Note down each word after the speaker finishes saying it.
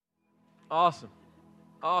Awesome.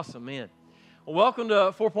 Awesome, man. Well, welcome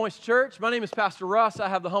to 4 Points Church. My name is Pastor Russ. I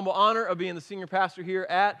have the humble honor of being the senior pastor here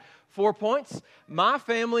at 4 Points. My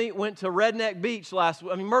family went to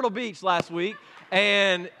Myrtle Beach last week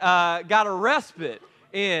and got a respite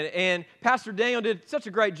in. And Pastor Daniel did such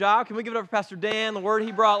a great job. Can we give it up for Pastor Dan, the word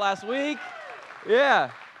he brought last week?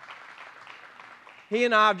 Yeah. He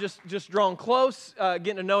and I have just drawn close,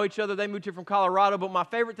 getting to know each other. They moved here from Colorado, but my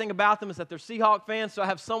favorite thing about them is that they're Seahawk fans, so I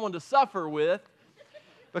have someone to suffer with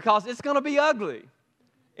because it's going to be ugly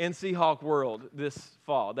in Seahawk world this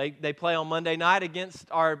fall. They play on Monday night against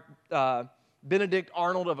our Benedict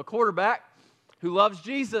Arnold of a quarterback who loves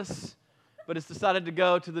Jesus, but has decided to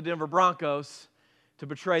go to the Denver Broncos to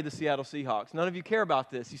betray the Seattle Seahawks. None of you care about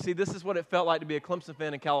this. You see, this is what it felt like to be a Clemson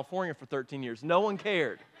fan in California for 13 years. No one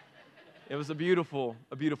cared. It was a beautiful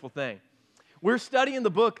thing. We're studying the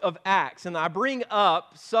book of Acts, and I bring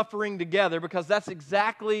up suffering together because that's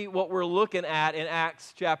exactly what we're looking at in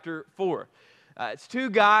Acts chapter 4. It's two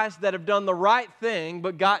guys that have done the right thing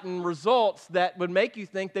but gotten results that would make you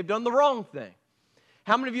think they've done the wrong thing.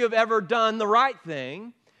 How many of you have ever done the right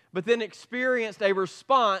thing but then experienced a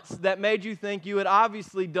response that made you think you had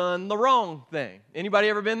obviously done the wrong thing? Anybody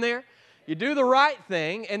ever been there? You do the right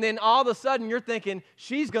thing, and then all of a sudden you're thinking,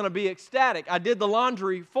 she's going to be ecstatic. I did the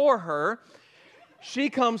laundry for her.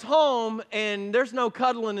 She comes home, and there's no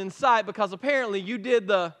cuddling in sight because apparently you did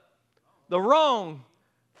the wrong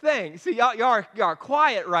thing. See, y'all are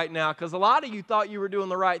quiet right now because a lot of you thought you were doing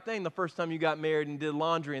the right thing the first time you got married and did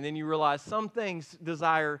laundry, and then you realize some things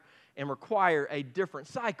desire and require a different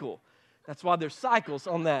cycle. That's why there's cycles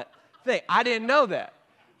on that thing. I didn't know that.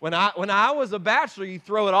 When I was a bachelor, you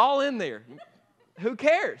throw it all in there. Who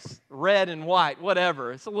cares? Red and white,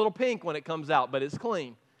 whatever. It's a little pink when it comes out, but it's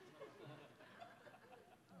clean.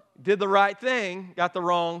 Did the right thing, got the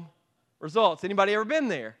wrong results. Anybody ever been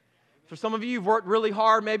there? For some of you, you've worked really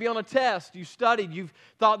hard, maybe on a test. You studied. You've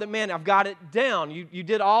thought that, man, I've got it down. You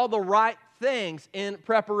did all the right things in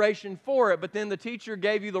preparation for it, but then the teacher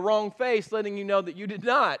gave you the wrong face, letting you know that you did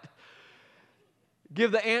not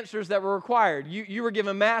give the answers that were required. You were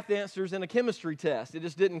given math answers in a chemistry test. It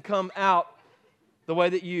just didn't come out the way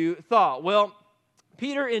that you thought. Well,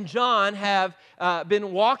 Peter and John have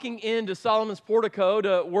been walking into Solomon's portico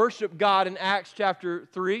to worship God in Acts chapter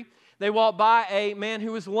 3. They walk by a man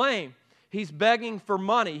who is lame. He's begging for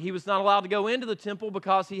money. He was not allowed to go into the temple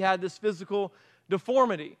because he had this physical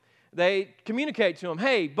deformity. They communicate to him,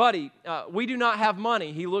 hey, buddy, we do not have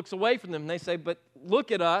money. He looks away from them. And they say, but look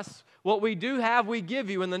at us. What we do have, we give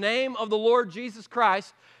you. In the name of the Lord Jesus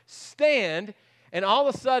Christ, stand. And all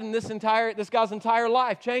of a sudden, this guy's entire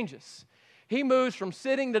life changes. He moves from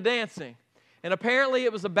sitting to dancing. And apparently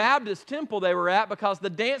it was a Baptist temple they were at because the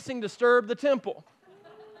dancing disturbed the temple.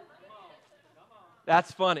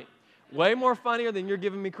 That's funny. Way more funnier than you're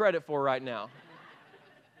giving me credit for right now.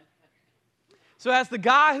 So as the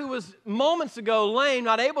guy who was moments ago lame,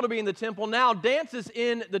 not able to be in the temple, now dances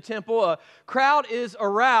in the temple, a crowd is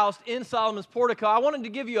aroused in Solomon's portico. I wanted to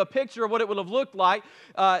give you a picture of what it would have looked like.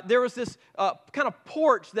 There was this kind of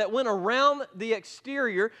porch that went around the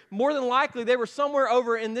exterior. More than likely, they were somewhere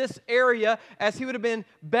over in this area as he would have been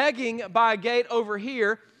begging by a gate over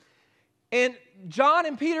here. And John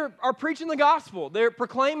and Peter are preaching the gospel. They're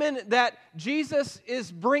proclaiming that Jesus is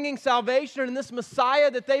bringing salvation, and this Messiah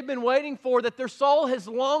that they've been waiting for, that their soul has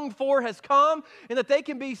longed for, has come, and that they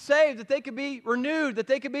can be saved, that they can be renewed, that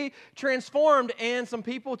they can be transformed. And some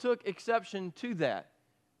people took exception to that.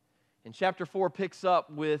 And chapter 4 picks up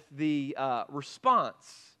with the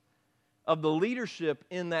response of the leadership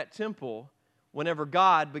in that temple whenever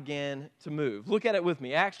God began to move. Look at it with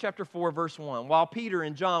me. Acts chapter 4, verse 1. While Peter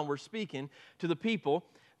and John were speaking to the people,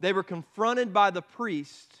 they were confronted by the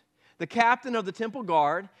priest, the captain of the temple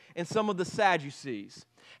guard, and some of the Sadducees.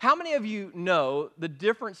 How many of you know the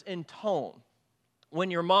difference in tone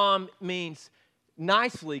when your mom means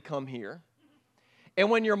nicely come here, and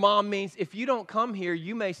when your mom means if you don't come here,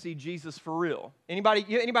 you may see Jesus for real? Anybody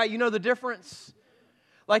you know the difference?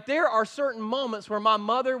 Like there are certain moments where my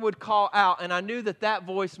mother would call out, and I knew that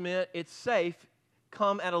voice meant it's safe,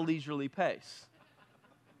 come at a leisurely pace.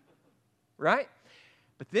 Right?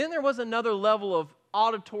 But then there was another level of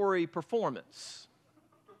auditory performance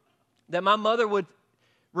that my mother would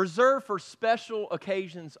reserve for special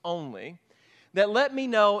occasions only, that let me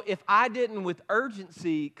know if I didn't with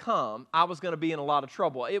urgency come, I was going to be in a lot of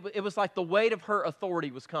trouble. It was like the weight of her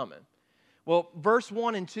authority was coming. Well, verse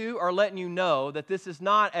 1 and 2 are letting you know that this is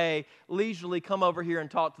not a leisurely come over here and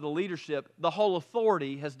talk to the leadership. The whole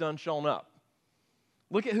authority has done shown up.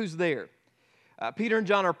 Look at who's there. Peter and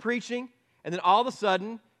John are preaching, and then all of a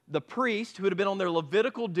sudden, the priest who had been on their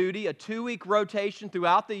Levitical duty, a 2-week rotation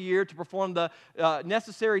throughout the year to perform the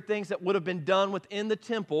necessary things that would have been done within the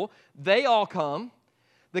temple. They all come.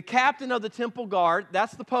 The captain of the temple guard,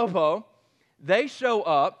 that's the popo, they show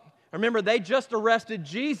up. Remember, they just arrested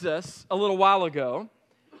Jesus a little while ago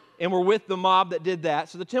and were with the mob that did that.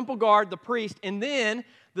 So the temple guard, the priest, and then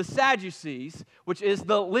the Sadducees, which is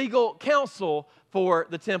the legal counsel for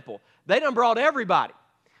the temple. They done brought everybody.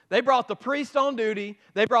 They brought the priest on duty,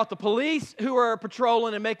 they brought the police who are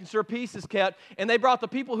patrolling and making sure peace is kept, and they brought the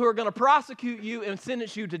people who are going to prosecute you and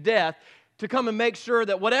sentence you to death to come and make sure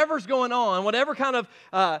that whatever's going on, whatever kind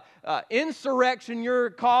of insurrection you're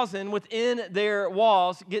causing within their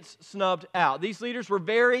walls gets snubbed out. These leaders were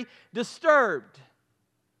very disturbed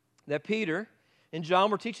that Peter and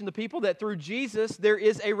John were teaching the people that through Jesus there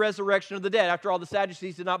is a resurrection of the dead. After all, the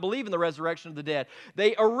Sadducees did not believe in the resurrection of the dead.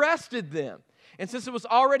 They arrested them. And since it was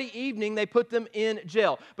already evening, they put them in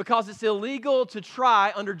jail because it's illegal to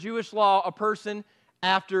try under Jewish law a person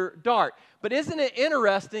after dark. But isn't it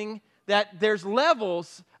interesting that there's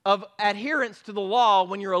levels of adherence to the law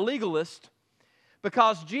when you're a legalist?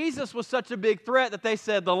 Because Jesus was such a big threat that they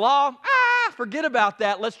said, the law, forget about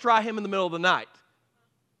that. Let's try him in the middle of the night.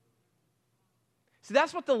 See,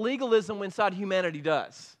 that's what the legalism inside humanity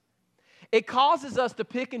does. It causes us to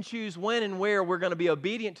pick and choose when and where we're going to be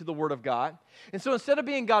obedient to the Word of God. And so instead of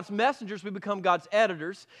being God's messengers, we become God's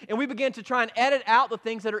editors, and we begin to try and edit out the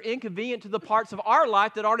things that are inconvenient to the parts of our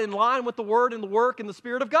life that aren't in line with the Word and the work and the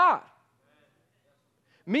Spirit of God.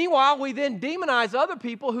 Meanwhile, we then demonize other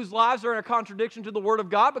people whose lives are in a contradiction to the Word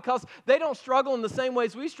of God because they don't struggle in the same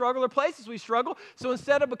ways we struggle or places we struggle. So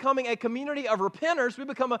instead of becoming a community of repenters, we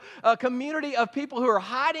become a community of people who are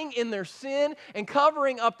hiding in their sin and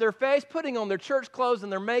covering up their face, putting on their church clothes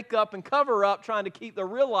and their makeup and cover up, trying to keep their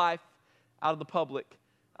real life out of the public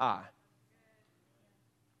eye.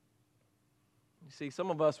 You see,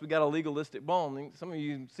 some of us, we got a legalistic bone. Some of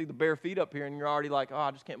you see the bare feet up here and you're already like, oh,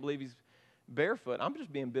 I just can't believe he's barefoot. I'm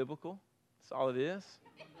just being biblical. That's all it is.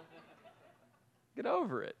 Get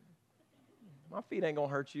over it. My feet ain't going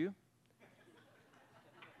to hurt you.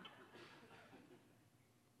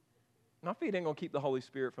 My feet ain't going to keep the Holy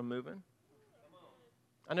Spirit from moving.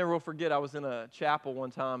 I never will forget, I was in a chapel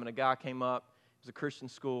one time and a guy came up. It was a Christian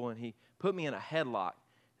school and he put me in a headlock.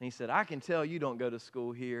 And he said, I can tell you don't go to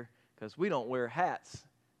school here because we don't wear hats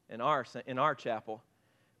in our chapel.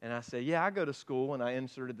 And I said, yeah, I go to school, and I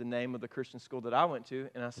inserted the name of the Christian school that I went to,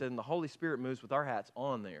 and I said, and the Holy Spirit moves with our hats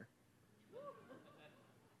on there.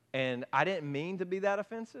 And I didn't mean to be that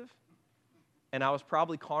offensive, and I was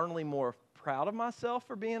probably carnally more proud of myself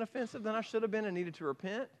for being offensive than I should have been and needed to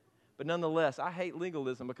repent. But nonetheless, I hate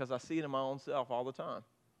legalism because I see it in my own self all the time.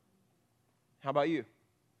 How about you?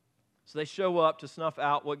 So they show up to snuff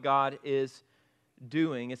out what God is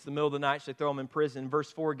doing. It's the middle of the night, so they throw them in prison.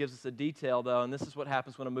 Verse 4 gives us a detail, though, and this is what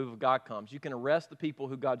happens when a move of God comes. You can arrest the people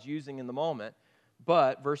who God's using in the moment,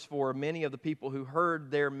 but, verse 4, many of the people who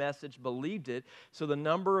heard their message believed it, so the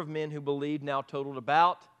number of men who believed now totaled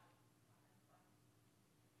about.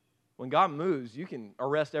 When God moves, you can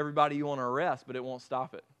arrest everybody you want to arrest, but it won't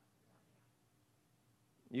stop it.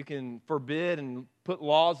 You can forbid and put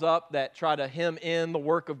laws up that try to hem in the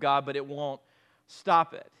work of God, but it won't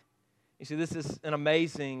stop it. You see, this is an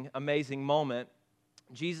amazing, amazing moment.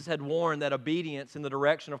 Jesus had warned that obedience in the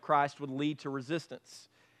direction of Christ would lead to resistance.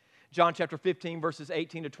 John chapter 15, verses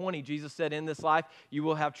 18 to 20, Jesus said, in this life you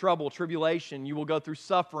will have trouble, tribulation, you will go through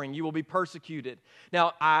suffering, you will be persecuted.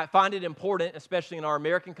 Now, I find it important, especially in our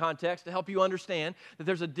American context, to help you understand that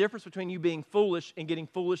there's a difference between you being foolish and getting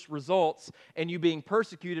foolish results and you being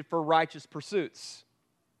persecuted for righteous pursuits.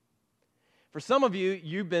 For some of you,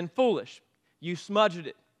 you've been foolish. You smudged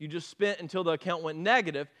it. You just spent until the account went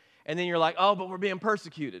negative, and then you're like, oh, but we're being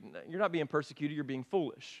persecuted. You're not being persecuted, you're being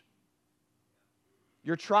foolish.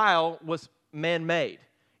 Your trial was man-made.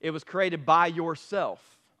 It was created by yourself.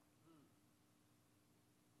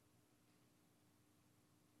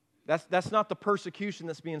 That's not the persecution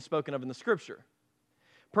that's being spoken of in the Scripture.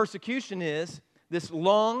 Persecution is this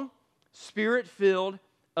long, Spirit-filled,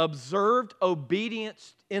 observed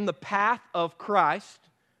obedience in the path of Christ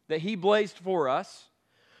that He blazed for us,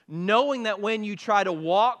 knowing that when you try to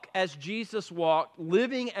walk as Jesus walked,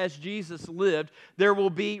 living as Jesus lived, there will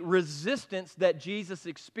be resistance that Jesus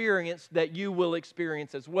experienced that you will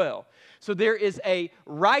experience as well. So there is a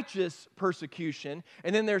righteous persecution,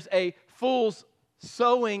 and then there's a fool's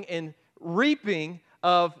sowing and reaping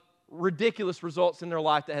of ridiculous results in their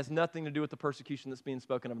life that has nothing to do with the persecution that's being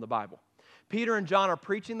spoken of in the Bible. Peter and John are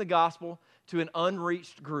preaching the gospel to an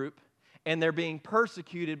unreached group, and they're being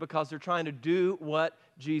persecuted because they're trying to do what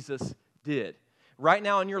Jesus did. right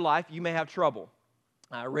now in your life, you may have trouble.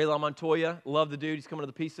 Rayla Montoya, love the dude. He's coming to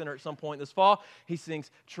the Peace Center at some point this fall. He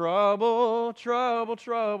sings, trouble, trouble,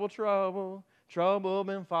 trouble, trouble, trouble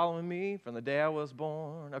been following me from the day I was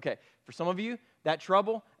born. Okay, for some of you, that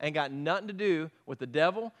trouble ain't got nothing to do with the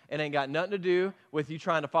devil. It ain't got nothing to do with you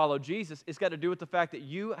trying to follow Jesus. It's got to do with the fact that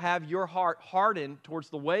you have your heart hardened towards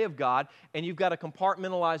the way of God, and you've got a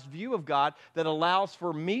compartmentalized view of God that allows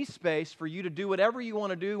for me space for you to do whatever you want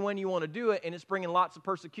to do when you want to do it, and it's bringing lots of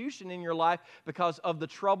persecution in your life because of the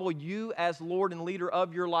trouble you as Lord and leader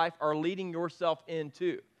of your life are leading yourself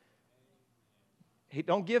into.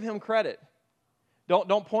 Don't give him credit.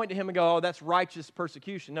 Don't point to him and go, oh, that's righteous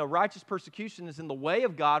persecution. No, righteous persecution is in the way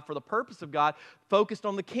of God for the purpose of God, focused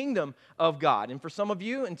on the kingdom of God. And for some of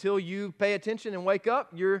you, until you pay attention and wake up,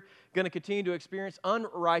 you're going to continue to experience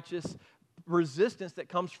unrighteous resistance that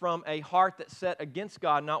comes from a heart that's set against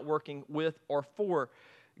God, not working with or for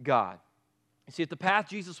God. You see, if the path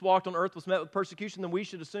Jesus walked on earth was met with persecution, then we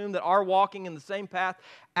should assume that our walking in the same path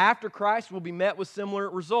after Christ will be met with similar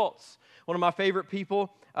results. One of my favorite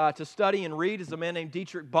people to study and read is a man named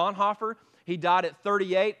Dietrich Bonhoeffer. He died at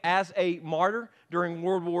 38 as a martyr during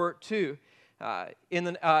World War II.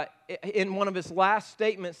 In one of his last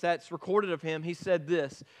statements that's recorded of him, he said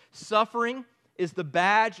this: suffering is the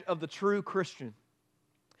badge of the true Christian.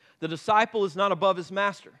 The disciple is not above his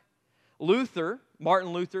master.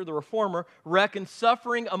 Martin Luther, the reformer, reckoned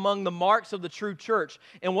suffering among the marks of the true church.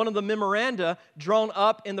 And one of the memoranda drawn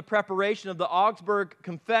up in the preparation of the Augsburg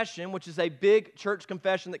Confession, which is a big church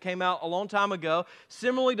confession that came out a long time ago,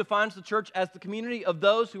 similarly defines the church as the community of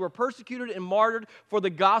those who are persecuted and martyred for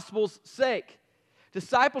the gospel's sake.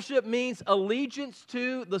 Discipleship means allegiance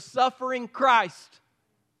to the suffering Christ.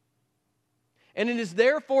 And it is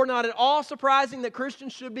therefore not at all surprising that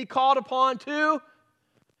Christians should be called upon to,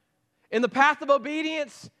 in the path of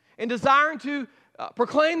obedience, and desiring to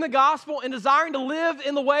proclaim the gospel, and desiring to live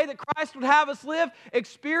in the way that Christ would have us live,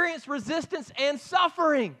 experience resistance and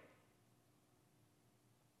suffering.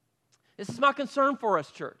 This is my concern for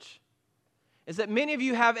us, church, is that many of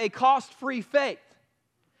you have a cost-free faith.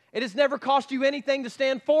 It has never cost you anything to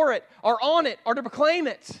stand for it, or on it, or to proclaim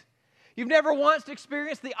it. You've never once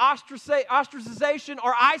experienced the ostracization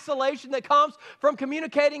or isolation that comes from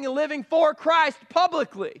communicating and living for Christ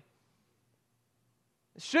publicly.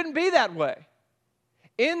 It shouldn't be that way.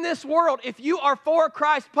 In this world, if you are for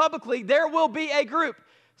Christ publicly, there will be a group,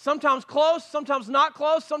 sometimes close, sometimes not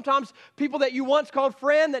close, sometimes people that you once called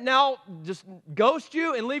friend that now just ghost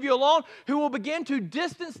you and leave you alone, who will begin to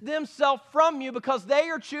distance themselves from you because they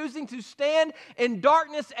are choosing to stand in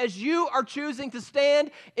darkness as you are choosing to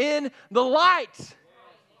stand in the light.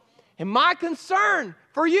 And my concern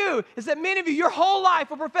for you is that many of you, your whole life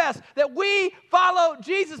will profess that we follow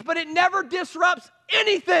Jesus, but it never disrupts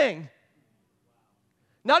anything.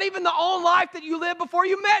 Not even the own life that you lived before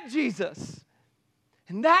you met Jesus.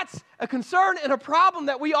 And that's a concern and a problem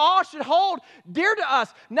that we all should hold dear to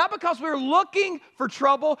us. Not because we're looking for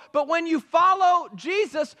trouble, but when you follow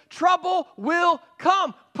Jesus, trouble will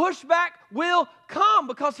come. Pushback will come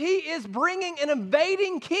because he is bringing an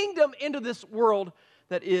invading kingdom into this world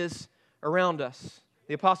that is around us.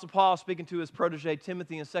 The Apostle Paul, speaking to his protege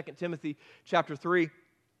Timothy in 2 Timothy chapter 3,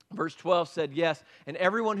 verse 12, said, yes, and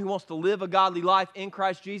everyone who wants to live a godly life in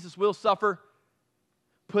Christ Jesus will suffer.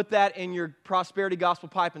 Put that in your prosperity gospel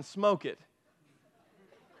pipe and smoke it.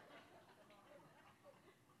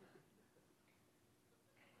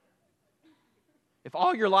 If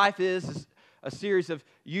all your life is a series of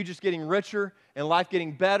you just getting richer and life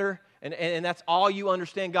getting better, and that's all you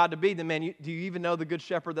understand God to be, then, man, do you even know the good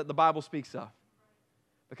shepherd that the Bible speaks of?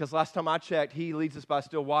 Because last time I checked, he leads us by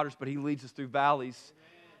still waters, but he leads us through valleys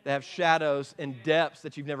that have shadows and depths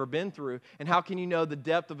that you've never been through. And how can you know the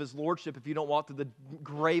depth of his lordship if you don't walk through the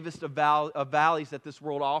gravest of valleys that this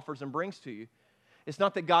world offers and brings to you? It's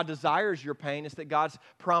not that God desires your pain. It's that God's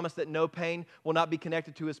promised that no pain will not be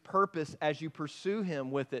connected to his purpose as you pursue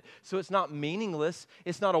him with it. So it's not meaningless.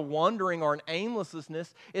 It's not a wandering or an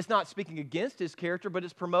aimlessness. It's not speaking against his character, but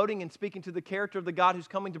it's promoting and speaking to the character of the God who's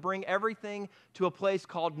coming to bring everything to a place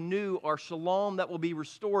called new, or shalom, that will be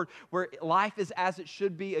restored, where life is as it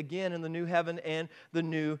should be again in the new heaven and the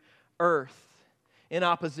new earth. In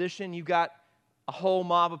opposition, you've got a whole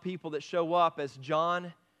mob of people that show up as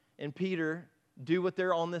John and Peter do what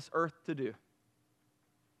they're on this earth to do.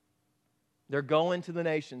 They're going to the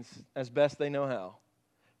nations as best they know how,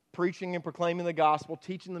 preaching and proclaiming the gospel,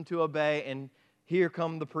 teaching them to obey, and here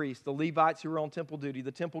come the priests, the Levites who were on temple duty,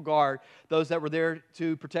 the temple guard, those that were there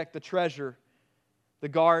to protect the treasure, the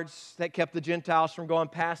guards that kept the Gentiles from going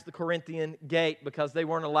past the Corinthian gate because they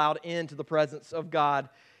weren't allowed into the presence of God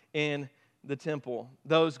in the temple,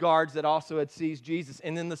 those guards that also had seized Jesus,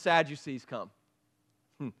 and then the Sadducees come.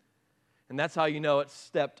 And that's how you know it's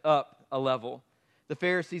stepped up a level. The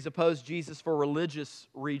Pharisees opposed Jesus for religious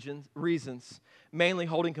reasons, mainly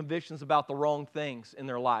holding convictions about the wrong things in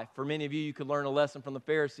their life. For many of you, you could learn a lesson from the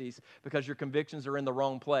Pharisees because your convictions are in the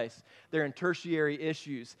wrong place. They're in tertiary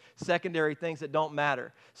issues, secondary things that don't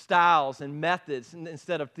matter, styles and methods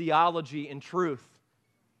instead of theology and truth.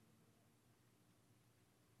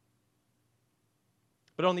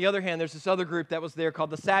 But on the other hand, there's this other group that was there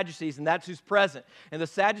called the Sadducees, and that's who's present. And the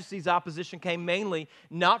Sadducees' opposition came mainly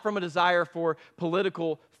not from a desire for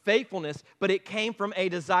political faithfulness, but it came from a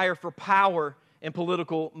desire for power and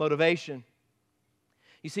political motivation.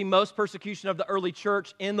 You see, most persecution of the early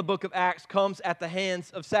church in the book of Acts comes at the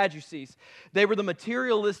hands of Sadducees. They were the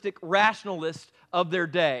materialistic rationalists of their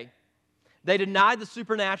day. They denied the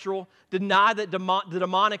supernatural, denied that the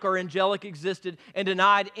demonic or angelic existed, and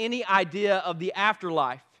denied any idea of the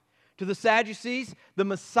afterlife. To the Sadducees, the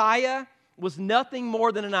Messiah was nothing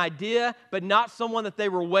more than an idea, but not someone that they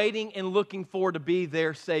were waiting and looking for to be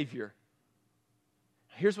their Savior.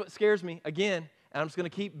 Here's what scares me, again, and I'm just going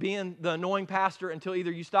to keep being the annoying pastor until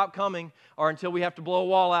either you stop coming or until we have to blow a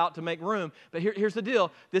wall out to make room. But here's the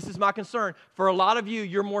deal. This is my concern. For a lot of you,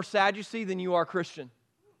 you're more Sadducee than you are Christian.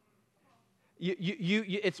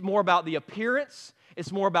 It's more about the appearance.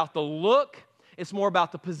 It's more about the look. It's more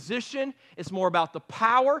about the position. It's more about the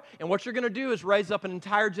power. And what you're going to do is raise up an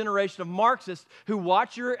entire generation of Marxists who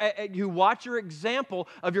watch your example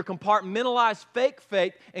of your compartmentalized fake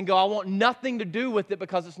faith and go, I want nothing to do with it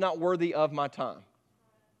because it's not worthy of my time.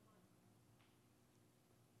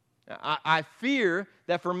 I fear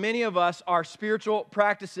that for many of us, our spiritual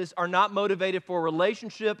practices are not motivated for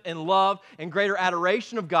relationship and love and greater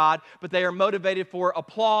adoration of God, but they are motivated for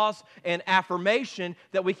applause and affirmation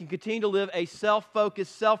that we can continue to live a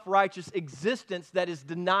self-focused, self-righteous existence that is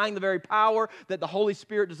denying the very power that the Holy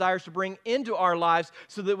Spirit desires to bring into our lives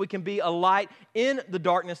so that we can be a light in the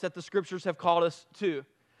darkness that the Scriptures have called us to.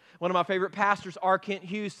 One of my favorite pastors, R. Kent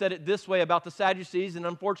Hughes, said it this way about the Sadducees, and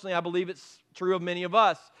unfortunately I believe it's true of many of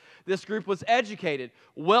us. This group was educated,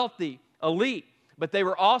 wealthy, elite, but they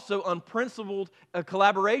were also unprincipled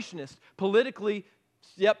collaborationists, politically,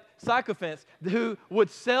 sycophants, who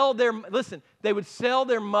would sell they would sell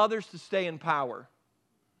their mothers to stay in power.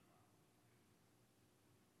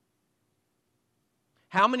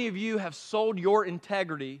 How many of you have sold your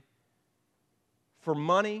integrity for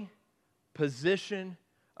money, position,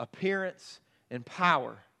 appearance, and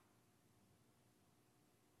power?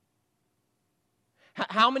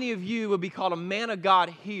 How many of you would be called a man of God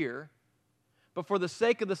here, but for the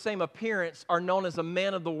sake of the same appearance are known as a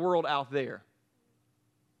man of the world out there?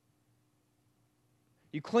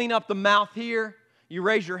 You clean up the mouth here, you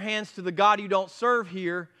raise your hands to the God you don't serve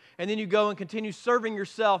here, and then you go and continue serving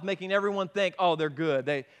yourself, making everyone think, oh, they're good.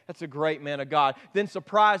 That's a great man of God. Then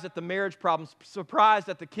surprised at the marriage problems, surprised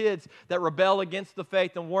at the kids that rebel against the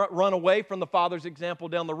faith and run away from the Father's example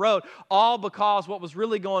down the road, all because what was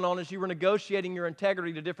really going on is you were negotiating your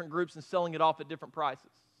integrity to different groups and selling it off at different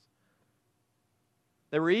prices.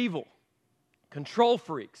 They were evil, control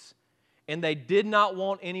freaks, and they did not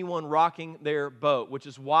want anyone rocking their boat, which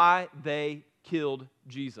is why they killed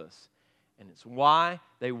Jesus. And it's why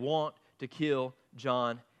they want to kill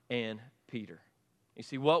John and Peter. You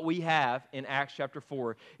see, what we have in Acts chapter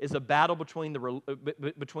 4 is a battle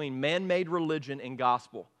between man-made religion and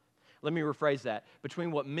gospel. Let me rephrase that. Between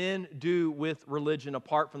what men do with religion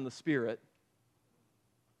apart from the Spirit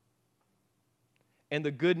and the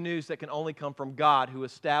good news that can only come from God who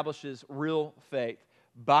establishes real faith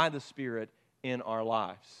by the Spirit in our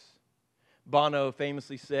lives. Bono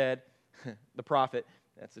famously said, the prophet,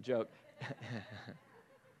 that's a joke,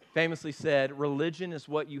 famously said, religion is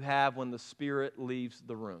what you have when the Spirit leaves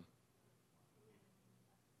the room.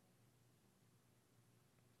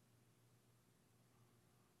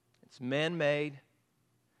 It's man-made,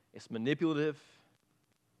 it's manipulative,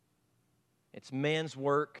 it's man's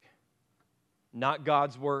work, not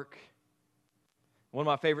God's work. One of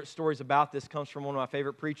my favorite stories about this comes from one of my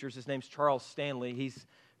favorite preachers. His name's Charles Stanley. He's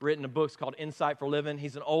written a book called Insight for Living.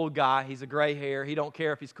 He's an old guy. He's a gray hair. He don't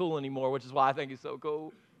care if he's cool anymore, which is why I think he's so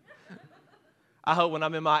cool. I hope when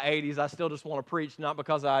I'm in my 80s, I still just want to preach, not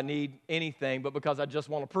because I need anything, but because I just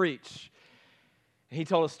want to preach. He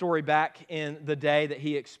told a story back in the day that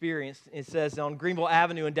he experienced. It says, on Greenville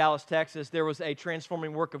Avenue in Dallas, Texas, there was a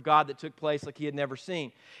transforming work of God that took place like he had never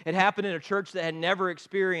seen. It happened in a church that had never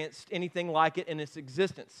experienced anything like it in its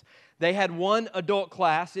existence. They had one adult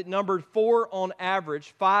class. It numbered 4 on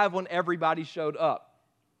average, 5 when everybody showed up.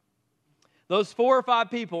 Those 4 or 5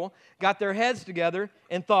 people got their heads together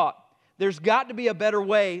and thought, there's got to be a better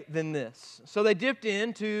way than this. So they dipped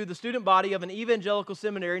into the student body of an evangelical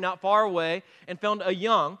seminary not far away and found a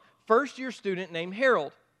young first-year student named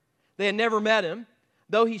Harold. They had never met him.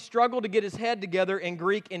 Though he struggled to get his head together in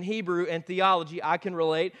Greek and Hebrew and theology, I can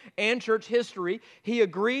relate, and church history, he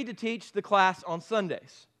agreed to teach the class on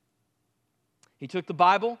Sundays. He took the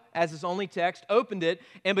Bible as his only text, opened it,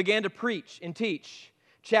 and began to preach and teach,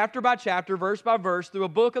 chapter by chapter, verse by verse, through a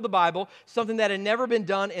book of the Bible, something that had never been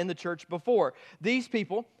done in the church before. These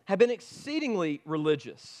people had been exceedingly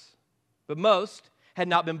religious, but most had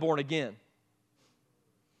not been born again.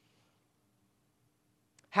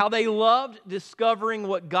 How they loved discovering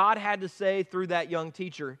what God had to say through that young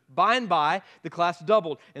teacher. By and by, the class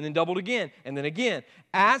doubled, and then doubled again, and then again.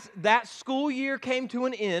 As that school year came to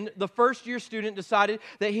an end, the first-year student decided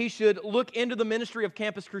that he should look into the ministry of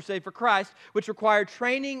Campus Crusade for Christ, which required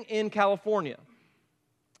training in California.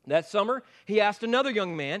 That summer, he asked another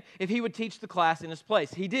young man if he would teach the class in his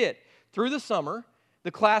place. He did. Through the summer, the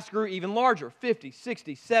class grew even larger, 50,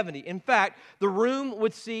 60, 70. In fact, the room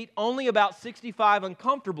would seat only about 65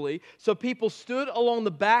 uncomfortably, so people stood along the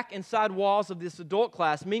back and side walls of this adult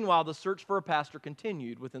class. Meanwhile, the search for a pastor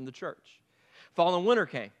continued within the church. Fall and winter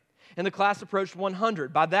came, and the class approached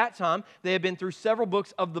 100. By that time, they had been through several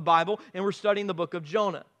books of the Bible and were studying the book of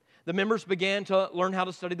Jonah. The members began to learn how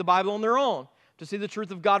to study the Bible on their own, to see the truth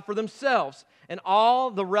of God for themselves, and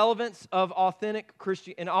all the relevance of authentic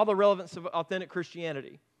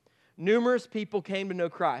Christianity. Numerous people came to know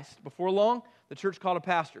Christ. Before long, the church called a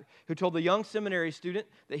pastor who told the young seminary student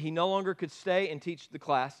that he no longer could stay and teach the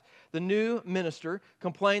class. The new minister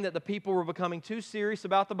complained that the people were becoming too serious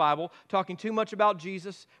about the Bible, talking too much about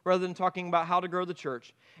Jesus rather than talking about how to grow the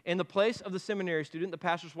church. In the place of the seminary student, the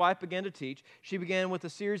pastor's wife began to teach. She began with a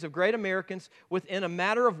series of great Americans within a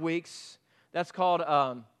matter of weeks. That's called,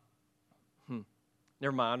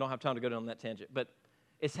 never mind, I don't have time to go down that tangent. But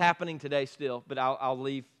it's happening today still, but I'll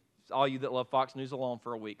leave all you that love Fox News alone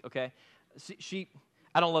for a week, okay?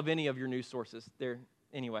 I don't love any of your news sources.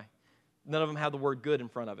 Anyway, none of them have the word good in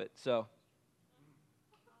front of it, so.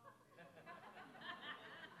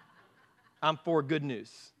 I'm for good news,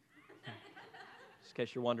 just in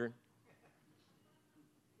case you're wondering.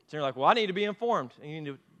 So you're like, well, I need to be informed. And you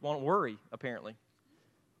need to want to worry, apparently.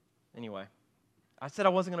 Anyway, I said I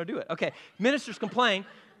wasn't going to do it. Okay, ministers complain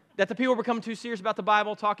that the people were becoming too serious about the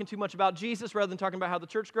Bible, talking too much about Jesus rather than talking about how the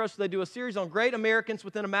church grows. So they do a series on great Americans.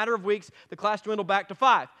 Within a matter of weeks, the class dwindled back to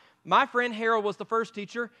 5. My friend Harold was the first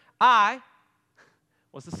teacher. I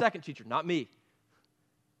was the second teacher, not me.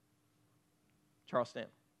 Charles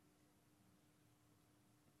Stanton.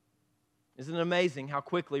 Isn't it amazing how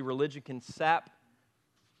quickly religion can sap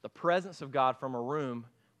the presence of God from a room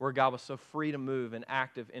where God was so free to move and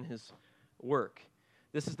active in His work?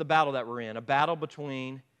 This is the battle that we're in, a battle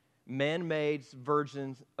between a man-made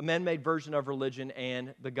version of religion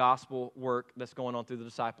and the gospel work that's going on through the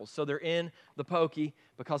disciples. So they're in the pokey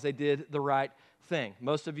because they did the right thing.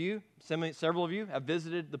 Most of you, several of you, have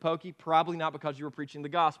visited the pokey, probably not because you were preaching the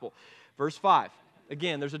gospel. Verse 5.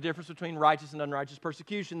 Again, there's a difference between righteous and unrighteous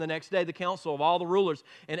persecution. The next day, the council of all the rulers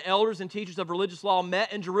and elders and teachers of religious law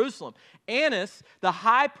met in Jerusalem. Annas, the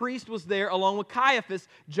high priest, was there along with Caiaphas,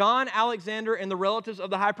 John, Alexander, and the relatives of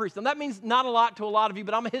the high priest. And that means not a lot to a lot of you,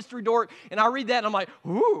 but I'm a history dork, and I read that, and I'm like,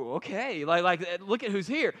 ooh, okay, like look at who's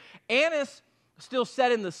here. Annas still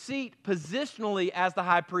sat in the seat positionally as the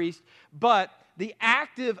high priest, but the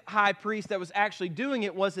active high priest that was actually doing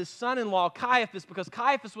it was his son-in-law, Caiaphas, because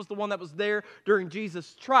Caiaphas was the one that was there during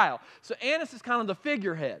Jesus' trial. So Annas is kind of the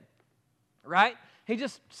figurehead, right? He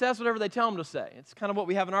just says whatever they tell him to say. It's kind of what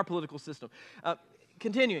we have in our political system.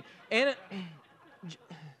 Continuing.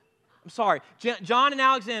 John and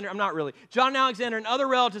Alexander, John and Alexander and other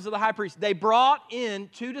relatives of the high priest, they brought in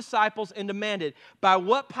 2 disciples and demanded, by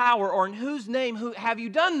what power or in whose name have you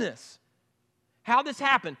done this? How this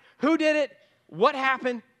happened? Who did it? What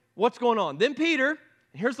happened? What's going on? Then Peter, and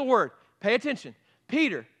here's the word, pay attention.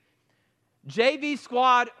 Peter, JV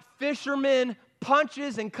squad, fisherman,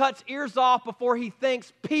 punches and cuts ears off before he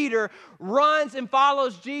thinks. Peter runs and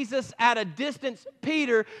follows Jesus at a distance.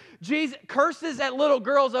 Peter, Jesus curses at little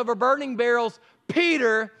girls over burning barrels.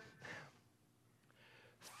 Peter,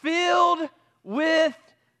 filled with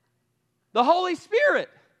the Holy Spirit.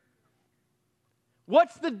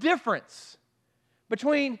 What's the difference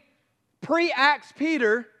between pre-Acts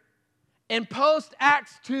Peter and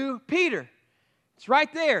post-Acts 2 Peter? It's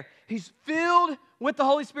right there. He's filled with the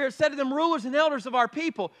Holy Spirit, said to them, rulers and elders of our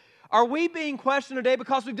people, are we being questioned today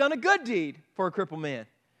because we've done a good deed for a crippled man?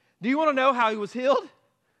 Do you want to know how he was healed?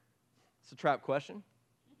 It's a trap question.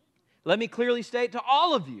 Let me clearly state to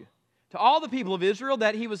all of you to all the people of Israel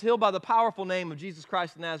that he was healed by the powerful name of Jesus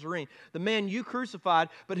Christ the Nazarene, the man you crucified,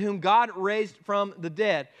 but whom God raised from the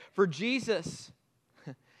dead. For Jesus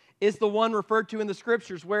is the one referred to in the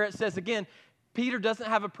Scriptures where it says, again, Peter doesn't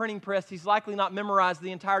have a printing press. He's likely not memorized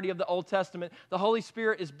the entirety of the Old Testament. The Holy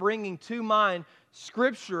Spirit is bringing to mind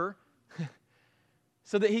Scripture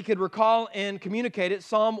so that he could recall and communicate it.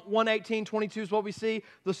 Psalm 118:22 is what we see.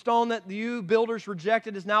 The stone that you builders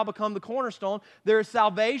rejected has now become the cornerstone. There is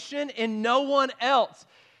salvation in no one else.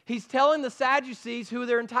 He's telling the Sadducees, who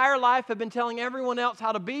their entire life have been telling everyone else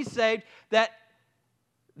how to be saved, that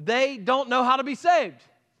they don't know how to be saved.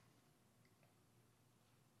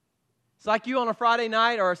 It's like you on a Friday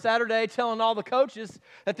night or a Saturday telling all the coaches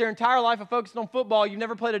that their entire life are focused on football. You've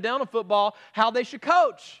never played a down of football, how they should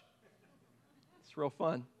coach. It's real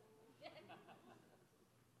fun.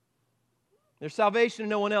 There's salvation in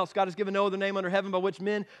no one else. God has given no other name under heaven by which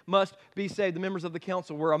men must be saved. The members of the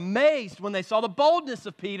council were amazed when they saw the boldness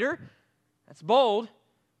of Peter. That's bold.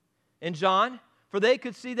 And John. For they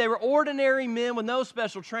could see they were ordinary men with no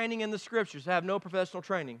special training in the Scriptures. They have no professional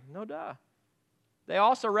training. No duh. They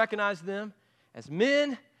also recognized them as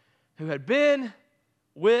men who had been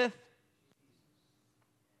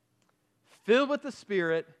filled with the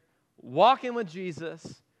Spirit, walking with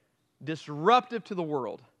Jesus, disruptive to the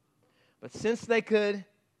world. But since they could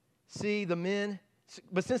see the man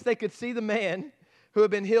who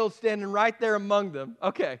had been healed standing right there among them,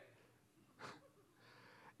 okay,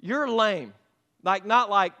 you're lame. Like, not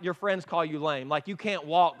like your friends call you lame, like you can't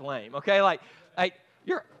walk lame, okay? Like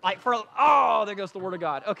you're like there goes the Word of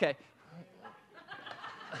God. Okay.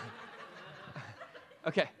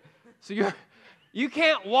 Okay. So you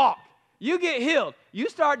can't walk. You get healed. You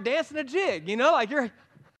start dancing a jig, like you're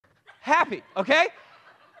happy, okay?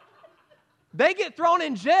 They get thrown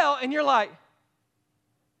in jail, and you're like,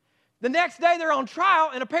 the next day they're on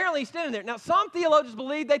trial, and apparently he's standing there. Now, some theologians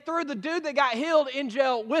believe they threw the dude that got healed in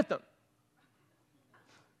jail with them.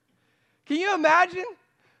 Can you imagine?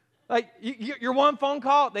 Like, your one phone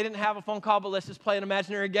call, they didn't have a phone call, but let's just play an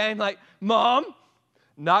imaginary game. Like, Mom,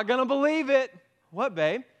 not going to believe it. What,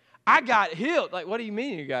 babe? I got healed. Like, what do you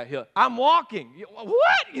mean you got healed? I'm walking. What?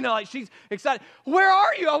 Like she's excited. Where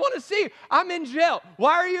are you? I want to see you. I'm in jail.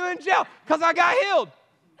 Why are you in jail? Because I got healed.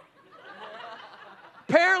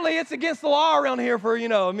 Apparently, it's against the law around here for, me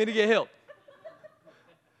to get healed.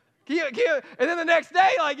 And then the next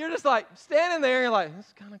day, like, you're just like standing there, and you're like,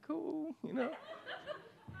 that's kind of cool,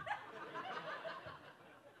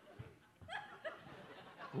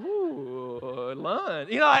 Ooh, lunch.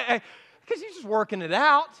 Because you're just working it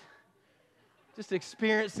out. Just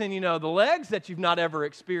experiencing, the legs that you've not ever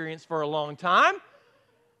experienced for a long time.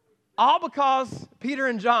 All because Peter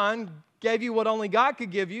and John gave you what only God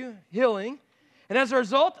could give you, healing. And as a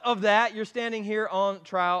result of that, you're standing here on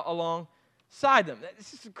trial alongside them.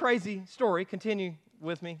 This is a crazy story. Continue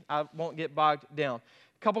with me. I won't get bogged down.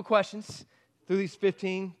 A couple questions through these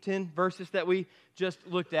 10 verses that we just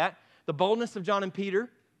looked at. The boldness of John and Peter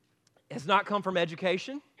has not come from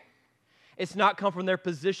education. It's not come from their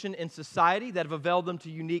position in society that have availed them to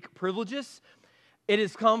unique privileges. It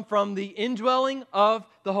has come from the indwelling of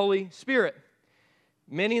the Holy Spirit.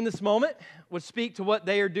 Many in this moment would speak to what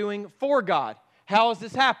they are doing for God. How has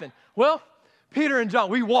this happened? Well, Peter and John,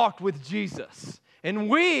 we walked with Jesus. And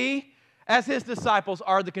we, as his disciples,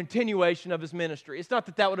 are the continuation of his ministry. It's not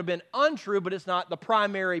that would have been untrue, but it's not the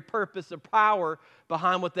primary purpose or power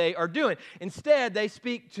behind what they are doing. Instead, they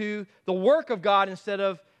speak to the work of God instead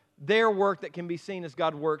of their work that can be seen as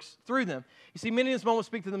God works through them. You see, many in this moment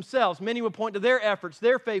speak to themselves. Many would point to their efforts,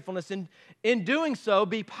 their faithfulness, and in doing so,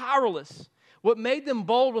 be powerless. What made them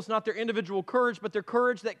bold was not their individual courage, but their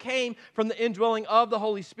courage that came from the indwelling of the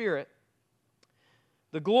Holy Spirit.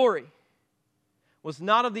 The glory was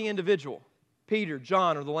not of the individual, Peter,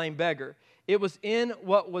 John, or the lame beggar. It was in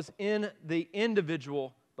what was in the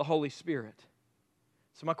individual, the Holy Spirit.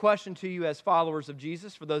 So my question to you as followers of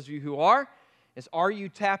Jesus, for those of you who are you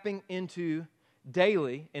tapping into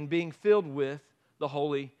daily and being filled with the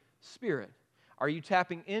Holy Spirit? Are you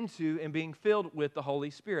tapping into and being filled with the Holy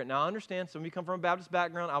Spirit? Now, I understand some of you come from a Baptist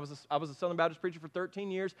background. I was a Southern Baptist preacher for 13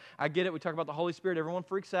 years. I get it. We talk about the Holy Spirit. Everyone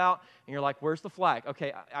freaks out, and you're like, where's the flag?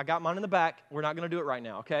 Okay, I got mine in the back. We're not going to do it right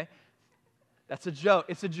now, okay? That's a joke.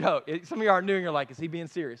 It's a joke. Some of you are new, and you're like, is he being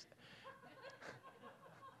serious?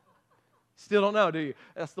 Still don't know, do you?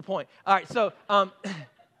 That's the point. All right, so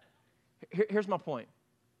here's my point.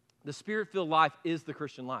 The Spirit-filled life is the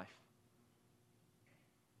Christian life.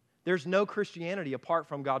 There's no Christianity apart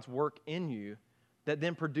from God's work in you that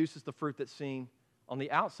then produces the fruit that's seen on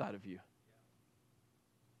the outside of you.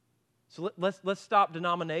 So let's stop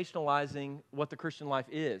denominationalizing what the Christian life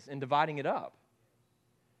is and dividing it up.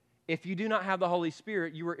 If you do not have the Holy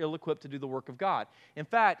Spirit, you are ill-equipped to do the work of God. In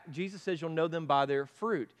fact, Jesus says you'll know them by their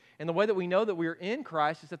fruit. And the way that we know that we are in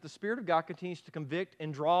Christ is that the Spirit of God continues to convict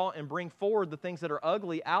and draw and bring forward the things that are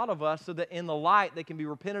ugly out of us so that in the light they can be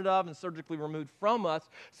repented of and surgically removed from us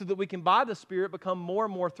so that we can, by the Spirit, become more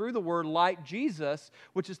and more through the Word like Jesus,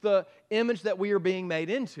 which is the image that we are being made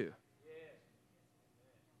into.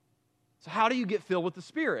 So how do you get filled with the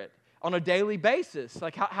Spirit? On a daily basis.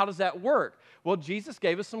 Like, how does that work? Well, Jesus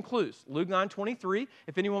gave us some clues. Luke 9:23,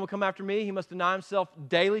 if anyone will come after me, he must deny himself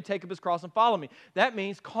daily, take up his cross, and follow me. That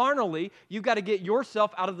means carnally, you've got to get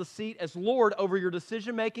yourself out of the seat as Lord over your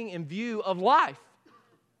decision-making and view of life.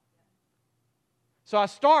 So I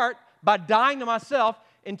start by dying to myself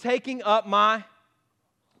and taking up my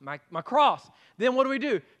cross. Then what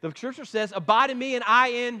do? The Scripture says, abide in me and I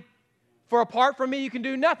in. For apart from me, you can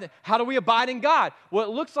do nothing. How do we abide in God? Well,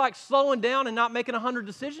 it looks like slowing down and not making 100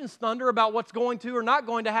 decisions thunder about what's going to or not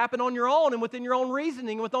going to happen on your own and within your own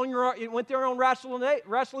reasoning, within your own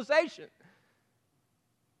rationalization.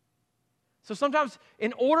 So sometimes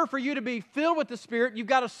in order for you to be filled with the Spirit, you've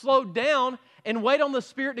got to slow down and wait on the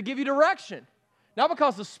Spirit to give you direction. Not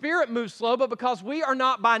because the Spirit moves slow, but because we are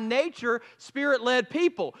not by nature Spirit-led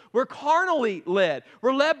people. We're carnally led.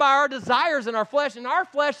 We're led by our desires in our flesh, and our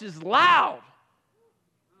flesh is loud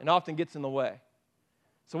and often gets in the way.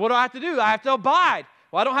 So what do I have to do? I have to abide.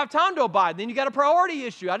 Well, I don't have time to abide. Then you got a priority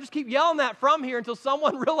issue. I just keep yelling that from here until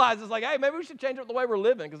someone realizes, like, hey, maybe we should change up the way we're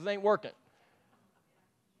living because it ain't working.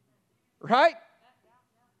 Right?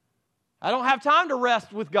 I don't have time to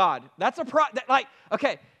rest with God. That's a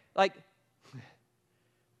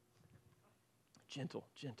Gentle.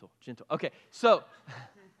 Okay, so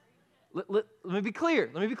let me be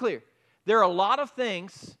clear. There are a lot of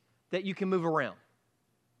things that you can move around,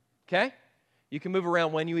 okay? You can move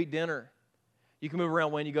around when you eat dinner. You can move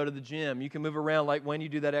around when you go to the gym. You can move around like when you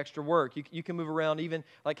do that extra work. You can move around even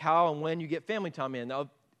like how and when you get family time in. Now,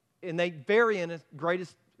 and they vary in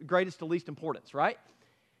greatest to least importance, right?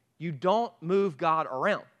 You don't move God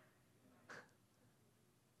around.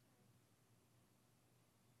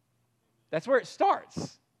 That's where it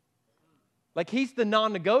starts. Like he's the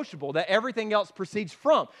non-negotiable that everything else proceeds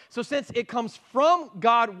from. So since it comes from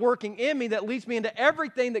God working in me that leads me into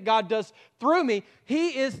everything that God does through me,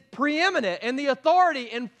 he is preeminent and the authority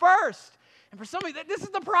and first. And for somebody, this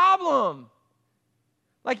is the problem.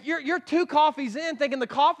 Like you're 2 coffees in thinking the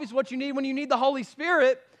coffee's what you need when you need the Holy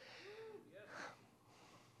Spirit.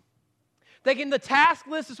 Thinking the task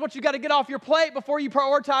list is what you got to get off your plate before you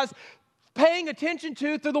prioritize paying attention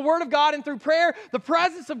to, through the Word of God and through prayer, the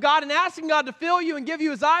presence of God and asking God to fill you and give you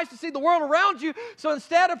His eyes to see the world around you. So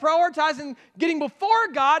instead of prioritizing getting before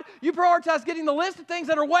God, you prioritize getting the list of things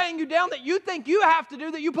that are weighing you down that you think you have to do,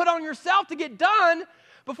 that you put on yourself to get done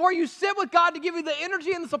before you sit with God to give you the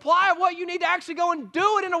energy and the supply of what you need to actually go and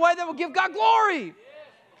do it in a way that will give God glory.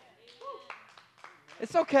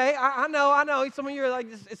 It's okay. I know. Some of you are like,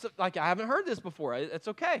 it's like, I haven't heard this before. It's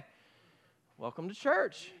okay. Welcome to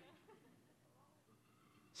church.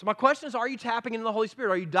 So my question is, are you tapping into the Holy Spirit?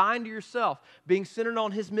 Are you dying to yourself, being centered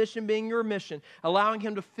on His mission being your mission, allowing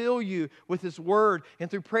Him to fill you with His Word and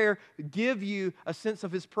through prayer give you a sense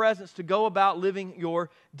of His presence to go about living your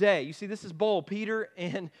day? You see, this is bold. Peter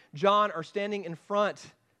and John are standing in front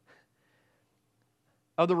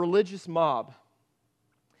of the religious mob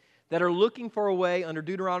that are looking for a way under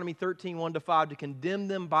Deuteronomy 13, 1-5 to condemn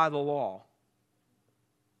them by the law.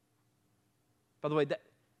 By the way,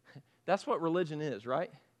 that's what religion is, right?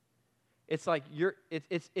 It's like you're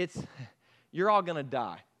all going to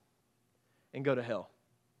die and go to hell.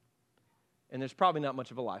 And there's probably not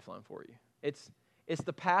much of a lifeline for you. It's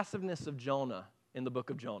the passiveness of Jonah in the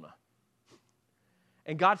book of Jonah.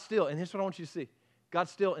 And God still, and here's what I want you to see. God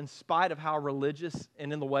still, in spite of how religious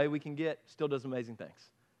and in the way we can get, still does amazing things.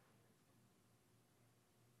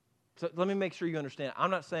 So let me make sure you understand.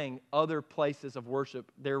 I'm not saying other places of worship,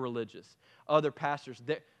 they're religious. Other pastors,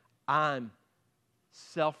 I'm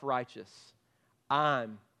self-righteous.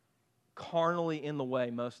 I'm carnally in the way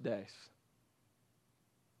most days.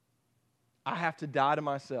 I have to die to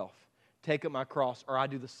myself, take up my cross, or I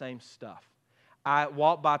do the same stuff. I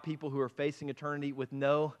walk by people who are facing eternity with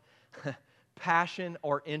no passion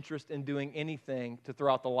or interest in doing anything to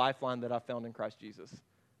throw out the lifeline that I found in Christ Jesus.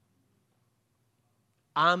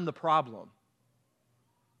 I'm the problem.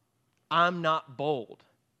 I'm not bold.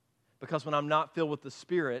 Because when I'm not filled with the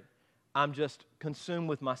Spirit, I'm just consumed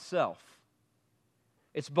with myself.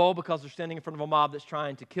 It's bold because they're standing in front of a mob that's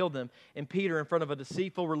trying to kill them. And Peter, in front of a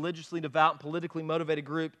deceitful, religiously devout, and politically motivated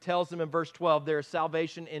group, tells them in verse 12, there is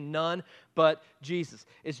salvation in none but Jesus.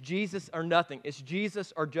 It's Jesus or nothing. It's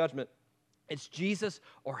Jesus or judgment. It's Jesus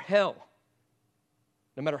or hell.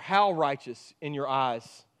 No matter how righteous in your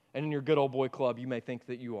eyes and in your good old boy club you may think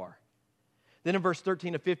that you are. Then in verse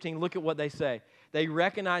 13 to 15, look at what they say. They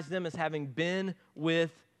recognize them as having been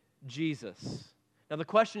with Jesus. Now the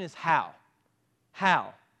question is how?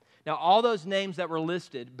 How? Now, all those names that were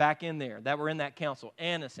listed back in there, that were in that council,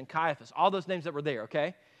 Annas and Caiaphas, all those names that were there,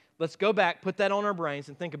 okay? Let's go back, put that on our brains,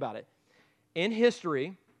 and think about it. In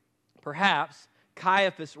history, perhaps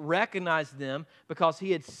Caiaphas recognized them because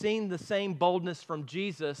he had seen the same boldness from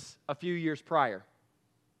Jesus a few years prior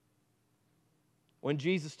when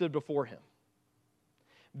Jesus stood before him.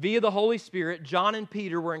 Via the Holy Spirit, John and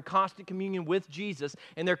Peter were in constant communion with Jesus,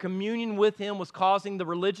 and their communion with him was causing the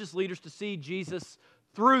religious leaders to see Jesus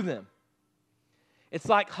through them. It's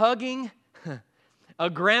like hugging a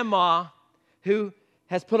grandma who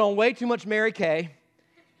has put on way too much Mary Kay,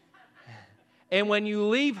 and when you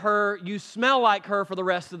leave her, you smell like her for the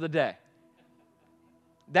rest of the day.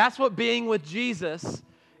 That's what being with Jesus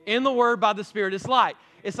in the Word by the Spirit is like.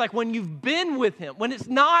 It's like when you've been with Him, when it's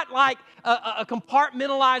not like a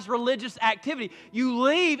compartmentalized religious activity. You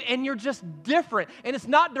leave and you're just different. And it's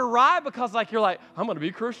not derived because like you're like, I'm going to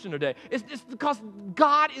be Christian today. It's just because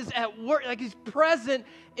God is at work, like He's present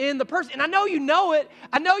in the person. And I know you know it.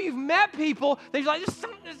 I know you've met people that you're like, there's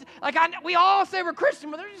something, we all say we're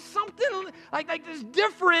Christian, but there's just something like there's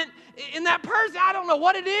different in that person. I don't know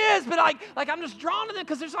what it is, but like I'm just drawn to them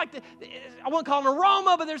because there's like, I wouldn't call it an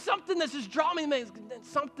aroma, but there's something that's just drawing me.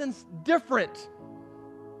 Something's different.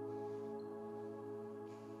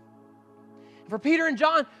 For Peter and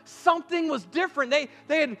John, something was different. They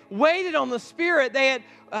had waited on the Spirit. They had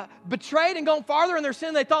betrayed and gone farther in their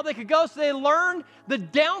sin than they thought they could go. So they learned the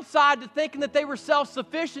downside to thinking that they were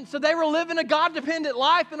self-sufficient. So they were living a God-dependent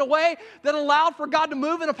life in a way that allowed for God to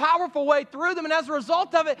move in a powerful way through them. And as a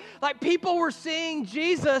result of it, like people were seeing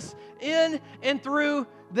Jesus in and through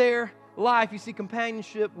their life. You see,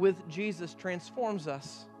 companionship with Jesus transforms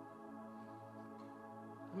us.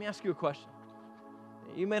 Let me ask you a question.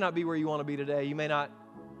 You may not be where you want to be today. You may not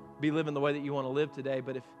be living the way that you want to live today,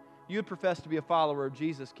 but if you would profess to be a follower of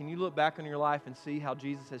Jesus, can you look back on your life and see how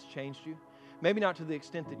Jesus has changed you? Maybe not to the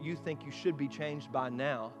extent that you think you should be changed by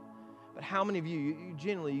now, but how many of you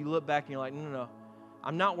genuinely, you look back and you're like, no,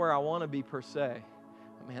 I'm not where I want to be per se.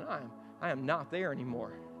 But man, I am not there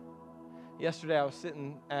anymore. Yesterday I was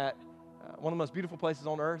sitting at one of the most beautiful places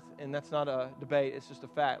on earth, and that's not a debate, it's just a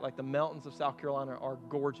fact. Like the mountains of South Carolina are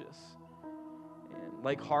gorgeous. And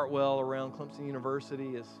Lake Hartwell around Clemson University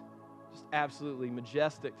is just absolutely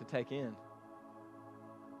majestic to take in.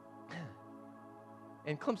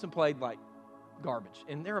 And Clemson played like garbage.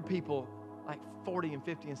 And there are people like 40 and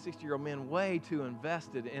 50 and 60-year-old men way too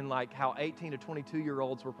invested in like how 18 to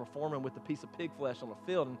 22-year-olds were performing with a piece of pig flesh on the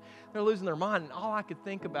field. And they're losing their mind. And all I could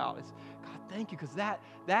think about is, God, thank you, because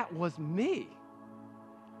that was me.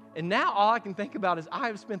 And now all I can think about is I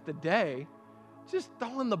have spent the day just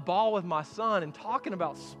throwing the ball with my son and talking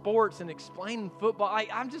about sports and explaining football.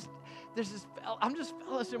 I'm just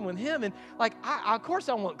fellowshipping with him. And like, of course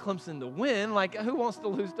I want Clemson to win. Like, who wants to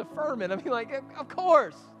lose to Furman? I mean, like, of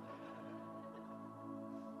course.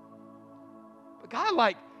 But God,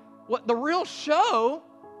 like, what the real show,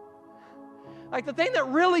 like the thing that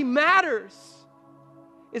really matters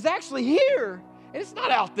is actually here. And it's not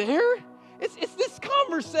out there. It's this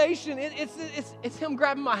conversation. It's him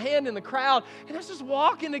grabbing my hand in the crowd, and it's just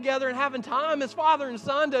walking together and having time as father and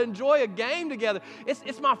son to enjoy a game together.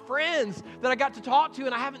 It's my friends that I got to talk to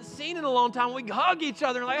and I haven't seen in a long time. We hug each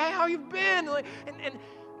other and like, hey, how you been? And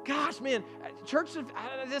gosh, man, church,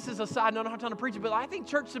 this is a side note, I don't have time to preach it, but I think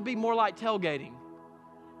church should be more like tailgating.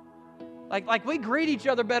 Like we greet each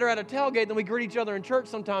other better at a tailgate than we greet each other in church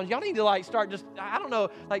sometimes. Y'all need to like start just, I don't know,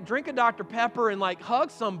 like drink a Dr. Pepper and like hug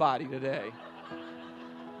somebody today.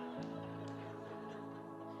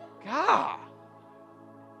 God.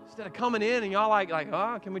 Instead of coming in and y'all like,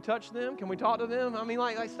 oh, can we touch them? Can we talk to them? I mean,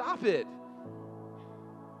 like stop it.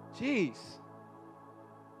 Jeez.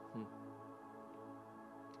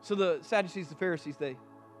 So the Sadducees, the Pharisees, they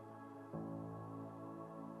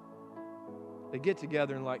get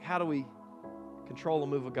together and like, how do we control the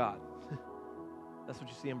move of God? That's what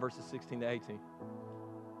you see in verses 16 to 18.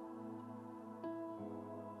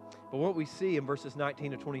 But what we see in verses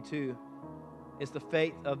 19 to 22 is the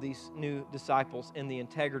faith of these new disciples and the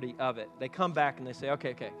integrity of it. They come back and they say,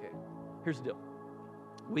 okay, here's the deal.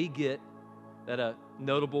 We get that a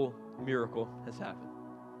notable miracle has happened.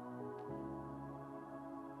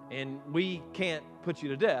 And we can't put you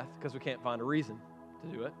to death because we can't find a reason to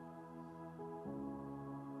do it.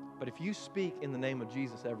 But if you speak in the name of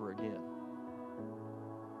Jesus ever again,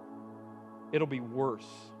 it'll be worse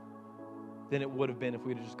than it would have been if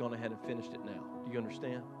we'd have just gone ahead and finished it now. Do you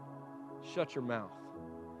understand? Shut your mouth.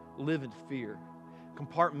 Live in fear.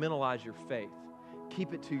 Compartmentalize your faith.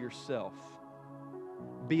 Keep it to yourself.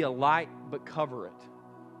 Be a light, but cover it.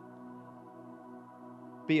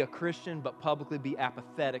 Be a Christian, but publicly be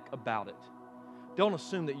apathetic about it. Don't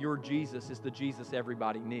assume that your Jesus is the Jesus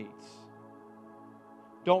everybody needs.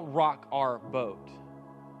 Don't rock our boat.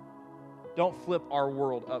 Don't flip our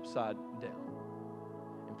world upside down.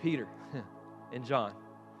 And Peter and John,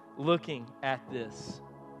 looking at this,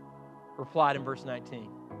 replied in verse 19,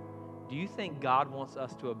 do you think God wants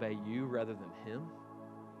us to obey you rather than Him?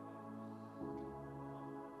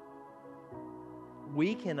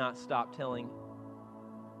 We cannot stop telling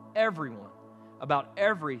everyone about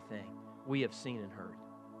everything we have seen and heard.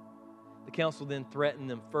 The council then threatened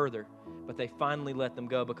them further, but they finally let them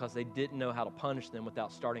go because they didn't know how to punish them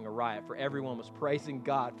without starting a riot, for everyone was praising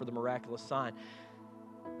God for the miraculous sign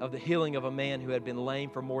of the healing of a man who had been lame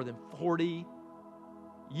for more than 40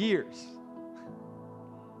 years.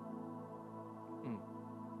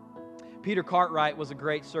 Peter Cartwright was a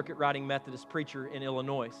great circuit-riding Methodist preacher in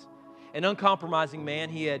Illinois. An uncompromising man,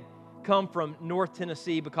 he had come from North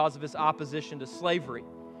Tennessee because of his opposition to slavery.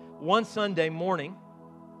 One Sunday morning,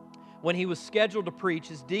 when he was scheduled to preach,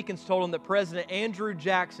 his deacons told him that President Andrew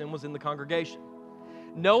Jackson was in the congregation.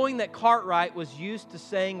 Knowing that Cartwright was used to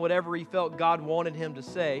saying whatever he felt God wanted him to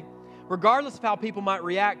say, regardless of how people might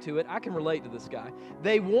react to it, I can relate to this guy.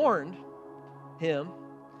 They warned him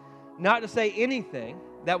not to say anything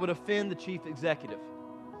that would offend the chief executive.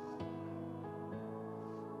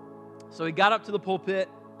 So he got up to the pulpit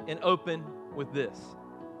and opened with this.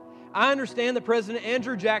 I understand that President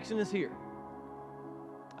Andrew Jackson is here.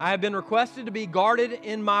 I have been requested to be guarded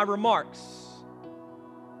in my remarks.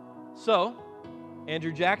 So,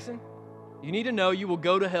 Andrew Jackson, you need to know you will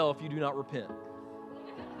go to hell if you do not repent.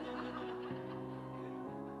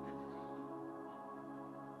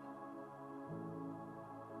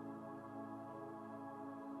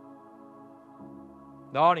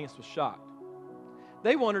 The audience was shocked.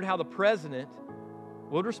 They wondered how the president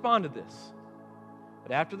would respond to this.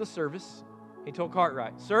 But after the service, he told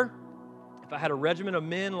Cartwright, "Sir, if I had a regiment of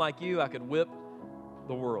men like you, I could whip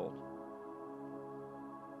the world."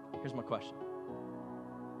 Here's my question.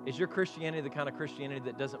 Is your Christianity the kind of Christianity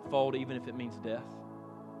that doesn't fold even if it means death?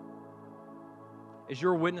 Is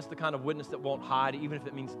your witness the kind of witness that won't hide even if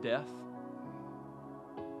it means death?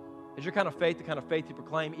 Is your kind of faith the kind of faith you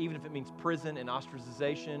proclaim even if it means prison and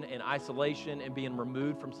ostracization and isolation and being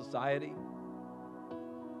removed from society?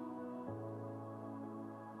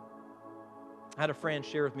 I had a friend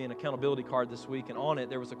share with me an accountability card this week, and on it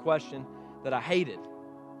there was a question that I hated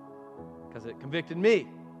because it convicted me.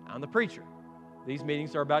 I'm the preacher. These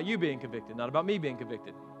meetings are about you being convicted, not about me being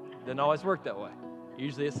convicted. It doesn't always work that way.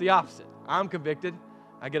 Usually it's the opposite. I'm convicted.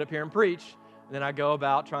 I get up here and preach. And then I go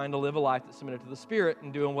about trying to live a life that's submitted to the Spirit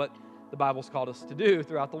and doing what the Bible's called us to do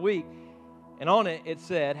throughout the week. And on it, it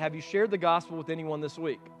said, have you shared the gospel with anyone this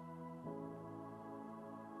week?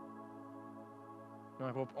 I'm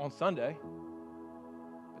like, well, on Sunday.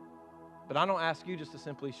 But I don't ask you just to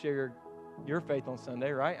simply share your faith on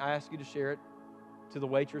Sunday, right? I ask you to share it to the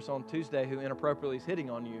waitress on Tuesday who inappropriately is hitting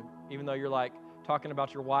on you, even though you're like talking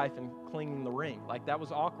about your wife and clinging the ring. Like, that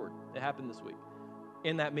was awkward. It happened this week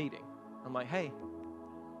in that meeting. I'm like, hey,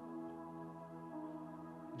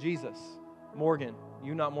 Jesus, Morgan,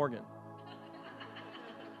 you not Morgan.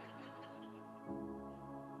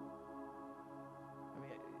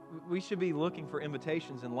 We should be looking for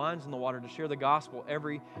invitations and lines in the water to share the gospel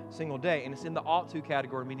every single day. And it's in the ought to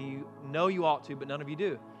category, meaning you know you ought to, but none of you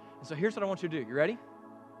do. And so here's what I want you to do. You ready?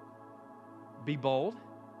 Be bold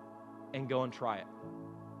and go and try it.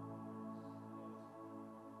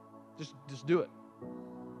 Just do it.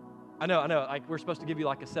 I know. Like, we're supposed to give you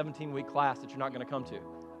like a 17-week class that you're not going to come to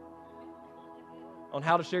on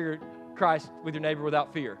how to share Christ with your neighbor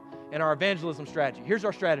without fear. And our evangelism strategy. Here's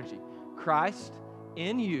our strategy. Christ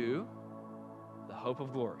in you, the hope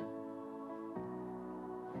of glory.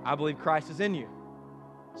 I believe Christ is in you.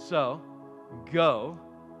 So, go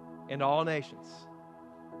into all nations.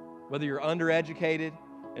 Whether you're undereducated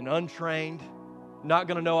and untrained, not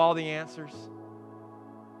going to know all the answers,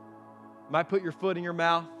 might put your foot in your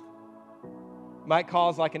mouth, might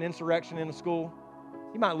cause like an insurrection in a school.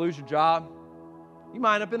 You might lose your job. You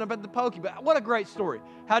might end up at the pokey. But what a great story.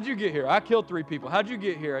 How'd you get here? I killed 3 people. How'd you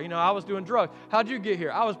get here? I was doing drugs. How'd you get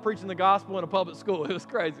here? I was preaching the gospel in a public school. It was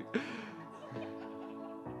crazy.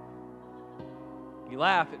 You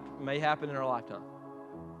laugh, it may happen in our lifetime.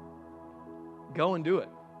 Go and do it.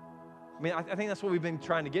 I mean, I think that's what we've been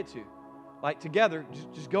trying to get to. Like, together,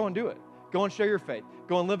 just go and do it. Go and share your faith.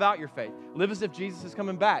 Go and live out your faith. Live as if Jesus is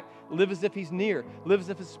coming back. Live as if He's near. Live as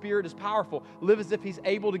if His Spirit is powerful. Live as if He's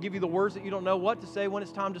able to give you the words that you don't know what to say when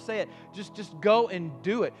it's time to say it. Just go and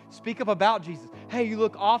do it. Speak up about Jesus. Hey, you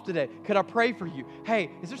look off today. Could I pray for you?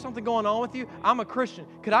 Hey, is there something going on with you? I'm a Christian.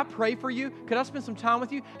 Could I pray for you? Could I spend some time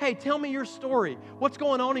with you? Hey, tell me your story. What's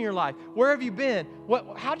going on in your life? Where have you been?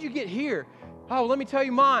 How did you get here? Oh, let me tell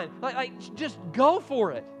you mine. Just go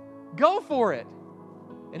for it. Go for it.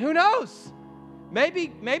 And who knows?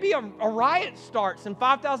 Maybe a riot starts and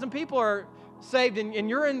 5,000 people are saved and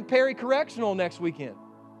you're in Perry Correctional next weekend.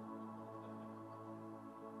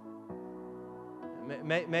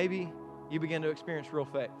 Maybe you begin to experience real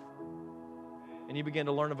faith. And you begin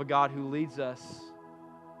to learn of a God who leads us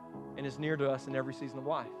and is near to us in every season of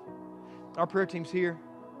life. Our prayer team's here.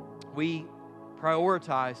 We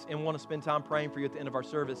prioritize and want to spend time praying for you at the end of our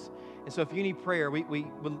service. And so if you need prayer, we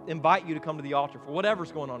would invite you to come to the altar for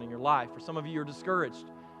whatever's going on in your life. For some of you, you're discouraged.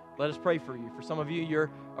 Let us pray for you. For some of you, you're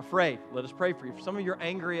afraid. Let us pray for you. For some of you, you're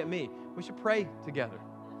angry at me. We should pray together.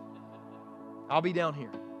 I'll be down here.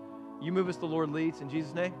 You move as the Lord leads. In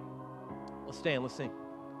Jesus' name, let's stand. Let's sing.